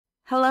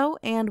Hello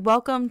and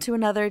welcome to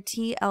another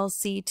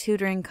TLC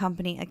Tutoring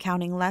Company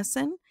accounting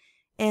lesson.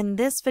 In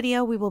this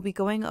video, we will be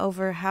going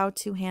over how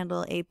to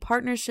handle a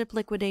partnership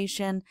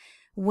liquidation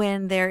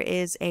when there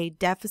is a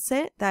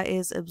deficit that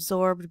is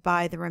absorbed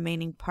by the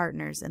remaining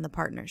partners in the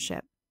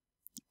partnership.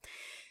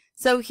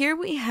 So here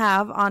we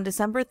have on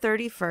December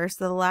 31st,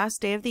 the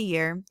last day of the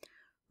year,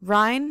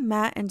 Ryan,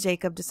 Matt, and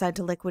Jacob decide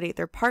to liquidate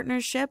their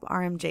partnership,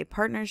 RMJ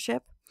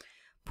partnership.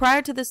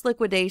 Prior to this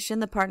liquidation,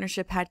 the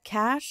partnership had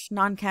cash,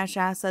 non-cash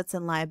assets,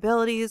 and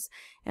liabilities,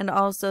 and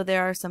also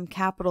there are some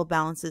capital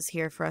balances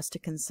here for us to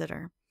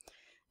consider.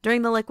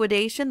 During the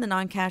liquidation, the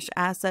non-cash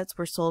assets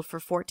were sold for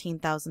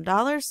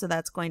 $14,000, so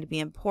that's going to be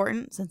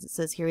important since it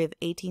says here we have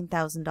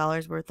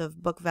 $18,000 worth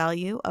of book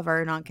value of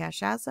our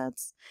non-cash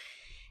assets.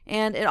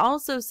 And it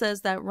also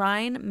says that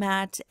Ryan,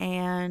 Matt,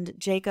 and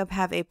Jacob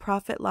have a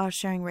profit-loss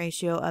sharing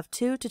ratio of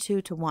 2 to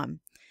 2 to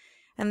 1.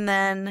 And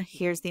then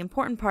here's the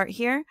important part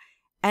here.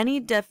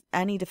 Any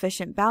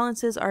deficient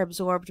balances are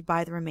absorbed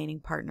by the remaining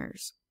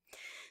partners.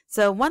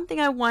 So one thing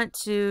I want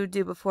to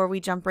do before we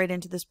jump right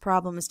into this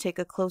problem is take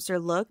a closer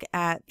look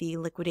at the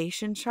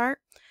liquidation chart.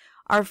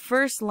 Our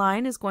first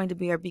line is going to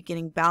be our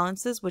beginning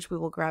balances, which we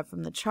will grab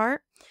from the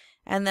chart.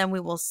 And then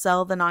we will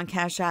sell the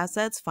non-cash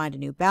assets, find a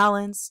new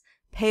balance,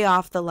 pay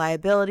off the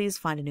liabilities,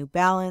 find a new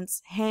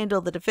balance,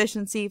 handle the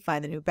deficiency,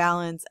 find a new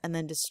balance, and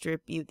then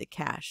distribute the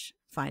cash,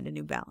 find a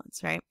new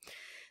balance, right?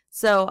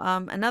 So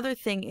another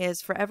thing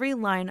is for every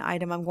line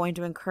item, I'm going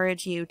to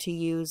encourage you to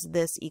use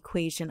this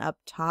equation up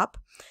top.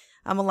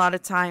 A lot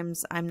of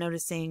times I'm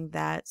noticing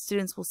that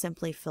students will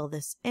simply fill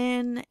this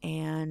in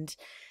and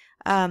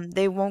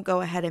they won't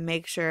go ahead and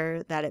make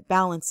sure that it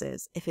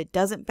balances. If it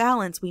doesn't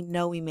balance, we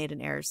know we made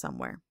an error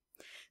somewhere.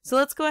 So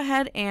let's go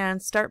ahead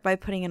and start by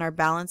putting in our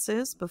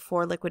balances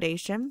before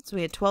liquidation. So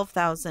we had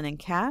 $12,000 in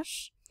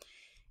cash,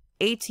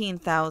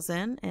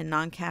 $18,000 in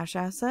non-cash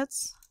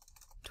assets,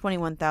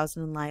 $21,000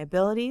 in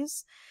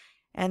liabilities,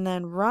 and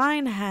then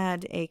Ryan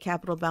had a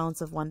capital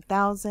balance of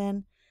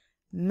 $1,000,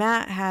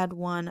 Matt had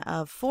one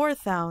of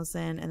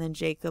 $4,000, and then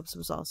Jacob's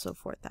was also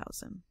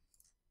 $4,000. All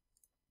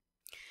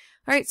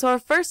right, so our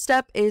first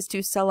step is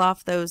to sell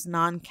off those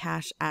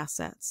non-cash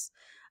assets.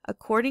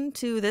 According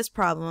to this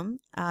problem,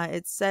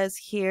 it says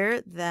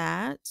here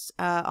that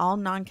all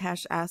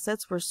non-cash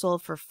assets were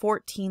sold for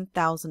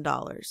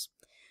 $14,000.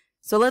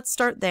 So let's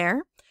start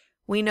there.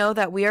 We know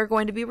that we are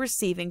going to be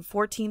receiving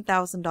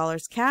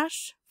 $14,000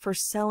 cash for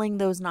selling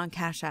those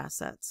non-cash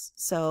assets.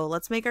 So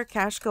let's make our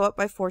cash go up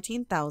by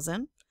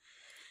 $14,000.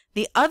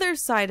 The other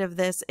side of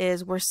this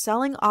is we're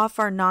selling off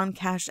our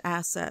non-cash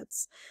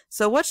assets.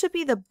 So what should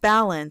be the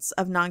balance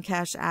of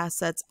non-cash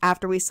assets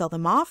after we sell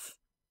them off?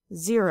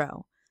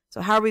 0.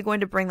 So how are we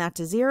going to bring that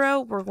to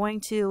 0? We're going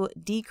to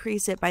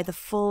decrease it by the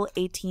full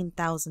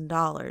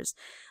 $18,000.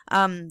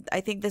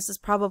 I think this is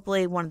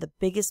probably one of the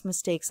biggest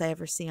mistakes I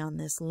ever see on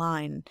this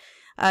line.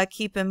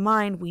 Keep in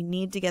mind, we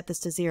need to get this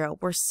to 0.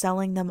 We're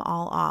selling them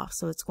all off,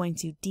 so it's going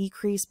to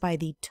decrease by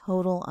the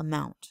total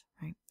amount.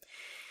 Right?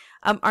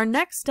 Our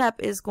next step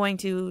is going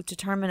to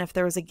determine if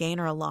there was a gain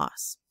or a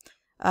loss.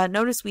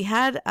 Notice we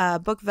had a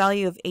book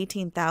value of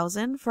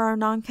 $18,000 for our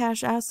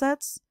non-cash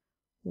assets.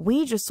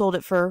 We just sold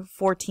it for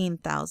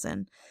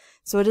 $14,000.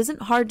 So it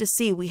isn't hard to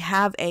see we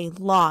have a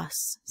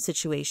loss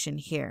situation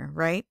here,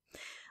 right?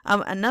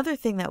 Another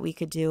thing that we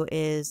could do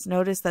is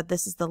notice that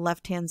this is the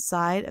left-hand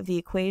side of the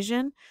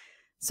equation.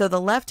 So the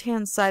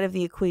left-hand side of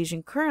the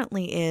equation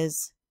currently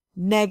is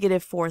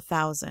negative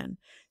 $4,000.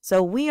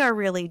 So we are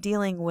really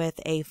dealing with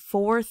a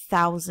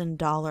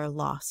 $4,000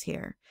 loss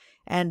here.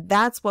 And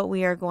that's what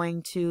we are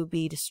going to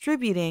be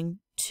distributing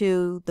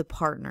to the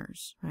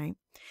partners, right?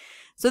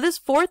 So this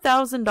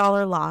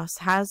 $4,000 loss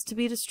has to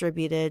be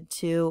distributed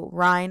to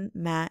Ryan,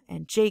 Matt,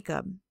 and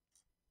Jacob.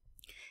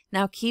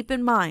 Now keep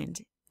in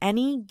mind,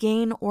 any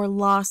gain or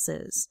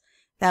losses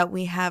that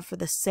we have for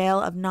the sale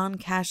of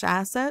non-cash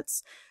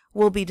assets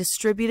will be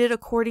distributed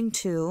according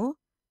to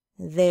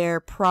their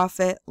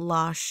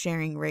profit-loss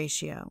sharing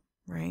ratio,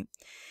 right?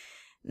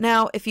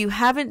 Now, if you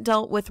haven't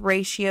dealt with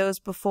ratios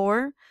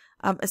before,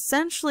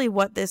 essentially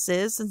what this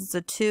is, since it's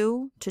a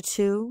 2 to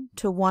 2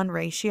 to 1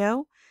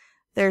 ratio,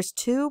 there's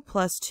 2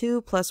 plus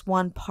 2 plus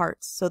 1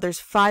 parts. So there's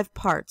 5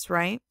 parts,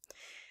 right?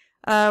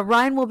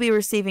 Ryan will be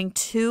receiving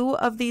 2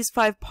 of these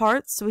 5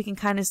 parts, so we can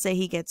kind of say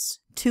he gets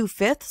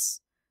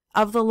 2/5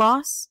 of the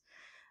loss.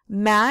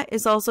 Matt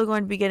is also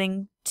going to be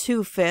getting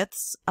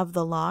 2/5 of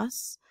the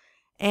loss.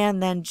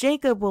 And then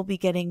Jacob will be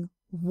getting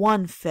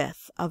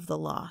 1/5 of the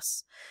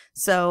loss.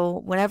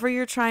 So whenever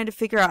you're trying to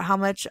figure out how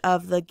much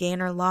of the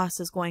gain or loss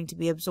is going to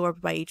be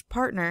absorbed by each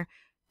partner,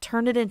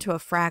 turn it into a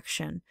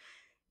fraction.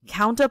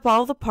 Count up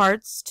all the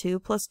parts, 2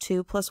 plus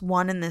 2 plus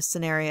 1 in this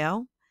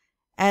scenario,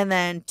 and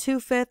then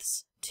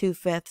 2/5,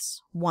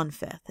 2/5,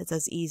 1/5. It's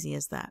as easy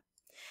as that.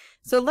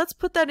 So let's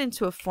put that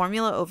into a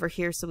formula over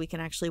here so we can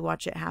actually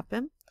watch it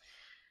happen.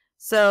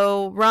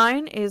 So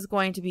Ryan is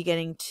going to be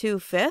getting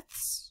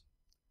 2/5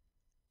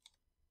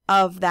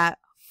 of that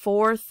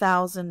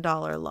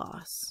 $4,000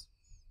 loss.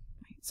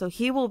 So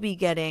he will be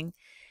getting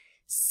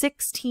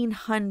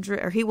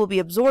 $1,600, or he will be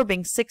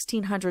absorbing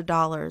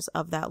 $1,600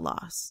 of that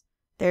loss.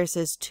 There's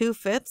his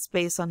 2/5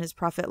 based on his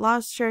profit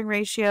loss sharing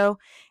ratio,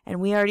 and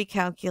we already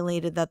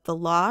calculated that the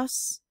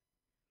loss,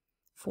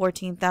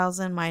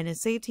 14,000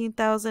 minus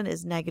 18,000,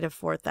 is negative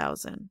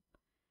 4,000.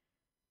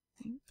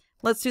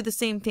 Let's do the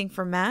same thing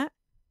for Matt.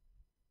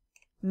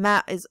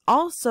 Matt is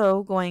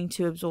also going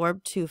to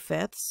absorb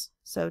 2/5,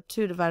 so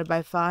 2 divided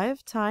by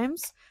 5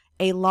 times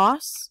a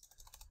loss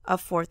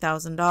of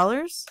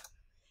 $4,000.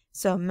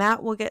 So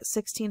Matt will get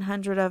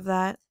 1,600 of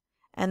that.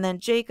 And then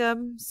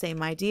Jacob,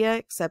 same idea,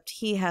 except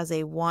he has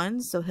a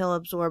 1, so he'll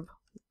absorb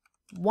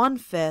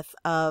 1/5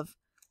 of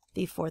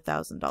the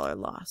 $4,000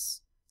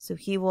 loss. So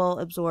he will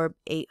absorb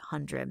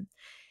 800.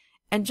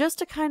 And just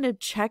to kind of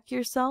check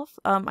yourself,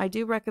 I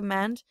do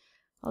recommend,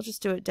 I'll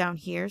just do it down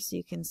here so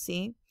you can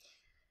see.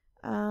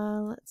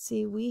 Let's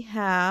see, we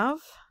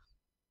have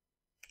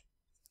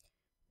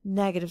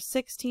negative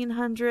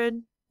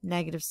 1,600,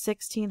 negative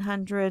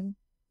 1,600,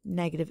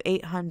 negative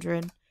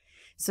 800.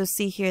 So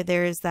see here,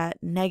 there is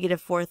that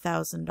negative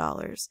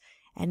 $4,000.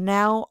 And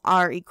now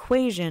our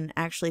equation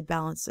actually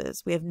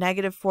balances. We have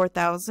negative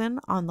 4,000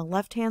 on the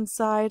left-hand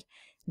side,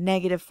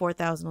 negative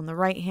 4,000 on the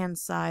right-hand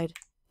side.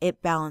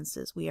 It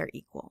balances. We are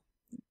equal.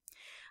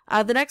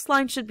 The next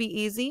line should be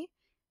easy.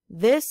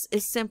 This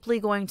is simply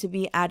going to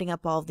be adding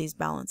up all of these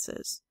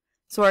balances.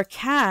 So our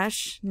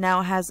cash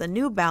now has a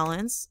new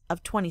balance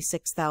of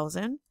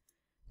 26,000.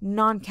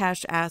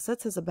 Non-cash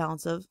assets has a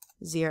balance of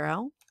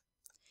 0.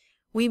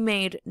 We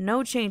made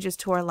no changes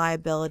to our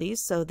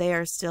liabilities, so they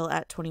are still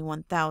at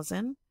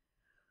 21,000.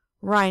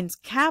 Ryan's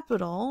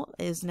capital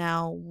is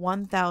now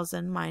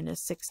 1,000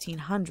 minus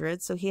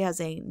 1,600, so he has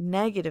a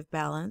negative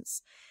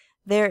balance.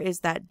 There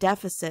is that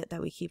deficit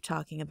that we keep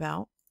talking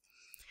about.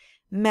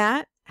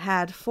 Matt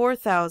had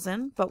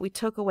 4,000, but we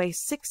took away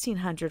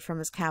 1,600 from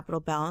his capital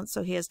balance,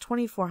 so he has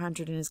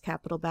 2,400 in his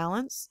capital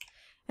balance.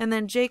 And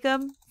then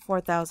Jacob,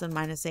 4,000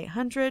 minus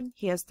 800,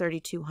 he has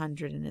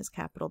 3,200 in his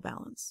capital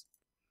balance.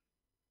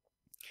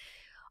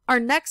 Our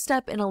next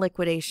step in a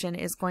liquidation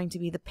is going to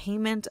be the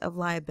payment of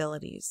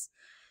liabilities.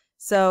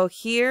 So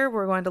here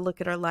we're going to look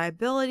at our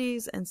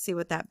liabilities and see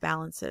what that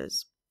balance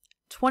is.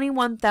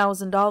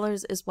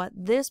 $21,000 is what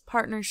this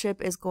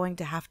partnership is going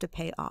to have to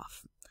pay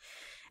off.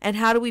 And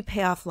how do we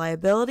pay off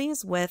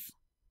liabilities? With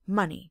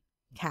money,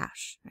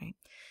 cash, right?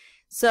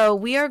 So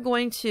we are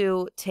going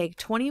to take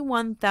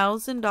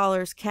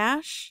 $21,000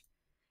 cash,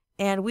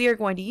 and we are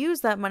going to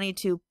use that money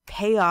to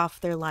pay off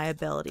their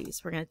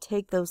liabilities. We're going to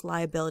take those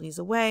liabilities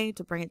away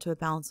to bring it to a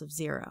balance of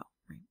 0.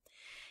 Right?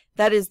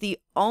 That is the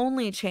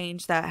only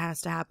change that has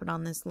to happen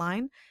on this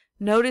line.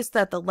 Notice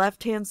that the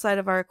left-hand side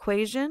of our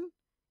equation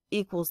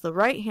equals the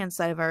right-hand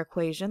side of our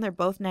equation. They're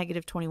both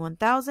negative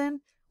 21,000.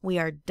 We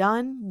are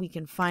done. We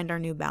can find our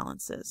new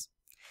balances.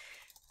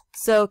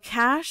 So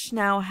cash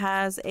now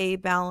has a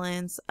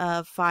balance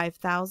of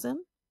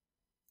 5,000.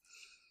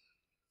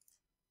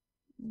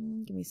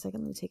 Give me a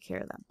second. Let me take care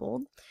of that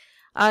bold.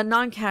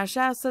 Non-cash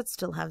assets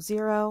still have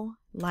 0.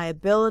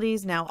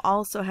 Liabilities now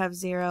also have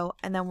 0.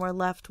 And then we're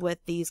left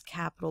with these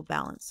capital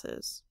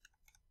balances.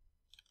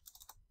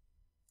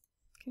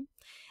 Okay.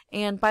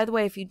 And by the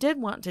way, if you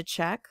did want to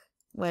check,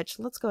 which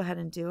let's go ahead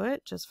and do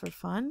it just for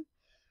fun.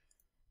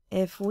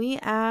 If we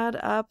add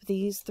up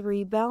these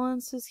 3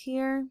 balances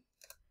here,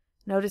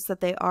 notice that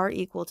they are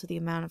equal to the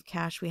amount of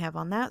cash we have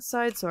on that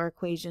side, so our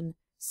equation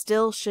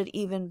still should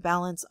even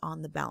balance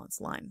on the balance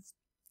line.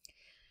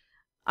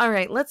 All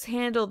right, let's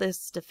handle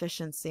this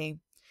deficiency.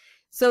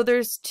 So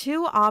there's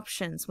 2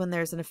 options when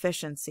there's an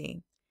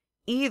efficiency.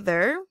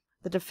 Either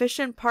the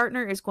deficient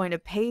partner is going to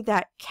pay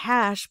that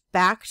cash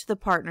back to the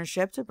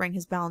partnership to bring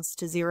his balance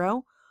to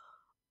 0,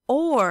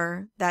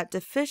 or that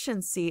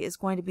deficiency is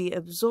going to be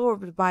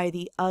absorbed by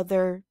the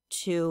other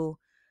 2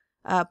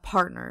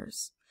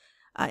 partners.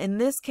 In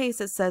this case,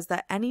 it says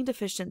that any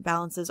deficient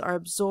balances are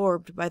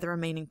absorbed by the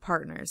remaining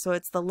partners. So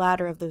it's the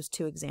latter of those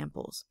 2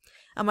 examples.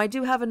 I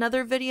do have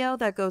another video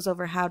that goes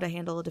over how to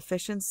handle a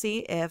deficiency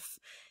if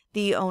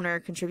the owner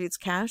contributes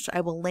cash. I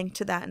will link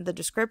to that in the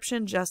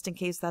description just in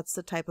case that's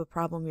the type of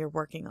problem you're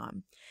working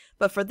on.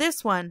 But for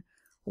this one,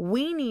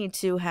 we need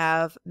to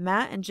have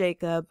Matt and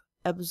Jacob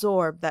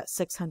absorb that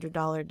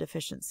 $600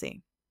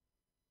 deficiency.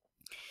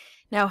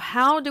 Now,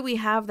 how do we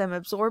have them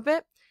absorb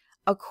it?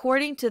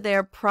 According to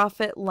their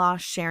profit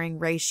loss sharing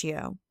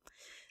ratio.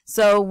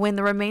 So when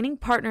the remaining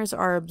partners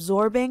are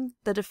absorbing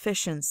the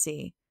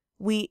deficiency,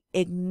 we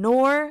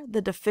ignore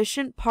the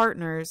deficient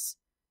partner's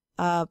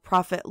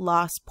profit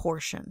loss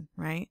portion,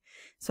 right?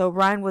 So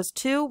Ryan was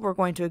 2. We're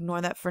going to ignore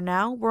that for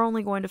now. We're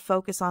only going to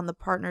focus on the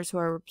partners who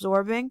are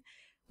absorbing,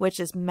 which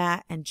is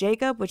Matt and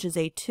Jacob, which is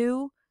a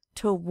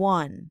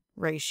 2-to-1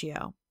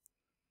 ratio.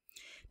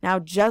 Now,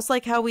 just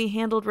like how we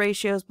handled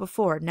ratios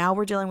before, now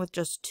we're dealing with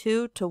just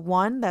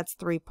 2-to-1. That's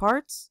 3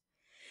 parts.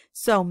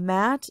 So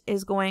Matt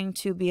is going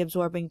to be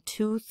absorbing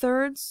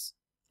 2/3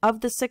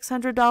 of the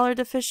 $600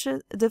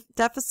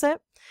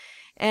 deficit.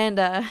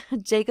 And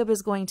Jacob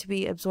is going to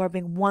be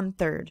absorbing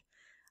 1/3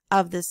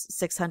 of this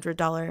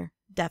 $600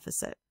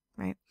 deficit,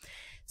 right?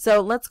 So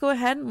let's go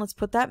ahead and let's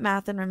put that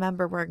math in.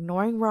 Remember, we're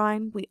ignoring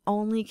Ryan. We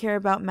only care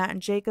about Matt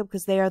and Jacob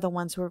because they are the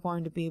ones who are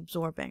going to be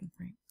absorbing.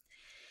 Right?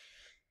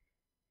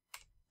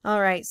 All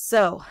right,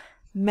 so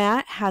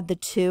Matt had the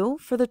 2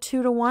 for the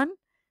 2 to 1.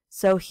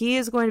 So he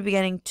is going to be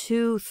getting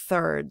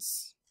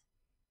 2/3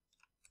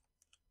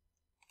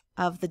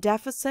 of the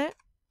deficit.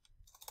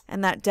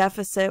 And that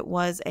deficit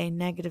was a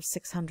negative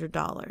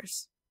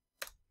 $600.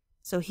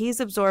 So he's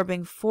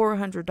absorbing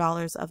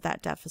 $400 of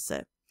that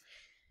deficit.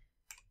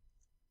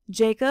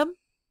 Jacob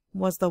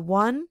was the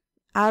 1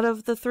 out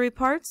of the 3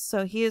 parts,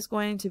 so he is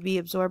going to be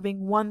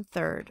absorbing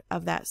 1/3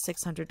 of that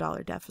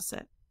 $600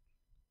 deficit.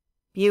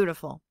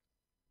 Beautiful.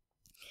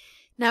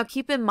 Now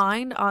keep in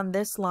mind on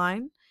this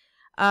line,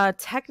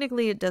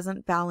 technically it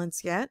doesn't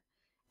balance yet,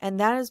 and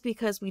that is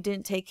because we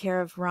didn't take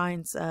care of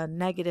Ryan's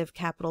negative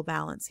capital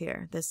balance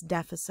here, this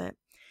deficit.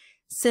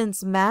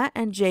 Since Matt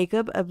and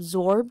Jacob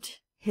absorbed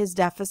his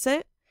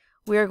deficit,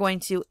 we are going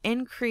to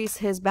increase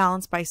his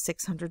balance by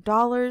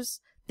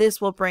 $600. This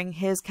will bring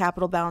his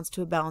capital balance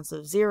to a balance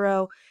of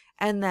 0,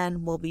 and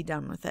then we'll be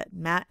done with it.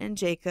 Matt and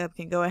Jacob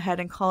can go ahead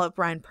and call up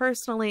Ryan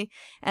personally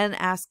and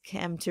ask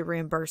him to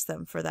reimburse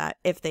them for that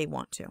if they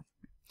want to.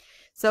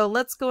 So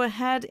let's go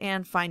ahead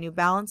and find new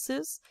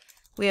balances.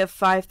 We have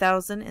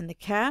 $5,000 in the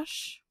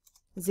cash,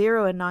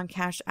 0 in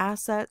non-cash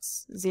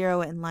assets,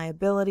 0 in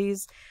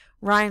liabilities.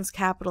 Ryan's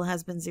capital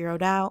has been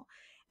zeroed out.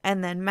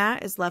 And then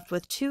Matt is left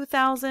with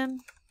 $2,000.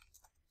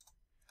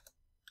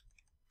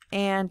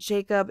 And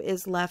Jacob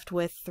is left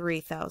with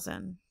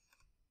 $3,000.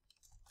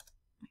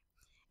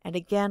 And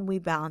again, we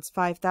balance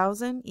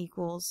 5,000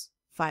 equals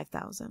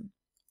 5,000.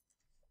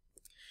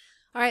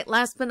 All right,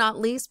 last but not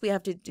least, we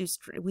have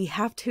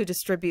to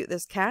distribute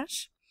this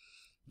cash.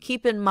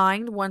 Keep in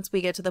mind, once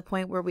we get to the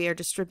point where we are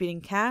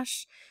distributing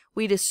cash,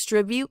 we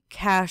distribute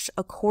cash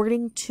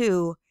according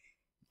to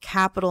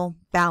capital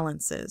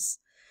balances.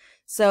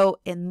 So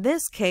in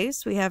this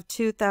case, we have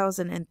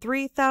 2,000 and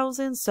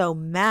 3,000. So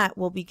Matt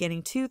will be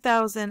getting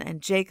 2,000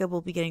 and Jacob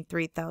will be getting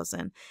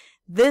 3,000.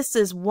 This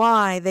is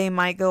why they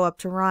might go up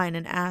to Ryan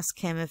and ask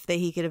him if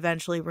he could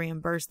eventually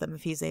reimburse them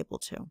if he's able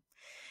to.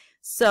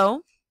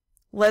 So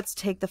let's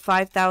take the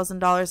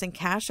 $5,000 in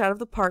cash out of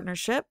the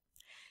partnership.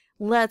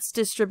 Let's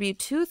distribute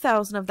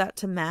 2,000 of that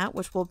to Matt,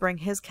 which will bring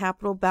his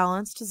capital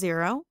balance to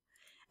 0.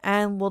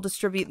 And we'll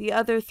distribute the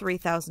other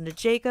 3,000 to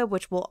Jacob,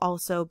 which will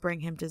also bring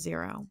him to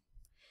 0.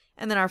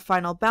 And then our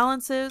final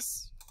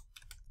balances,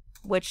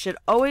 which should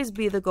always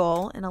be the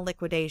goal in a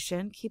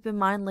liquidation. Keep in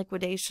mind,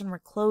 liquidation, we're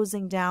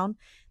closing down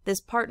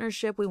this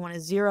partnership. We want to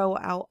zero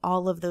out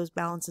all of those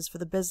balances for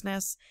the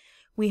business.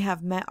 We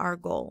have met our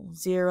goal,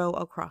 0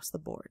 across the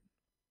board.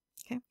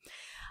 Okay.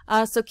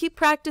 So keep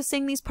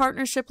practicing these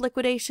partnership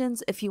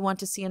liquidations. If you want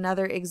to see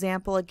another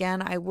example,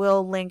 again, I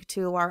will link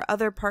to our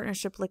other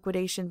partnership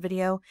liquidation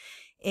video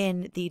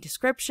in the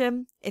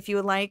description. If you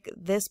would like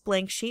this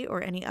blank sheet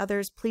or any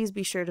others, please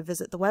be sure to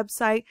visit the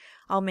website.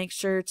 I'll make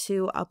sure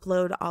to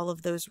upload all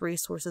of those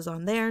resources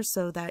on there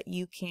so that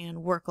you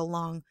can work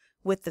along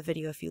with the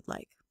video if you'd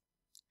like.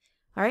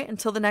 All right,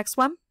 until the next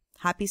one,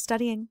 happy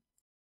studying.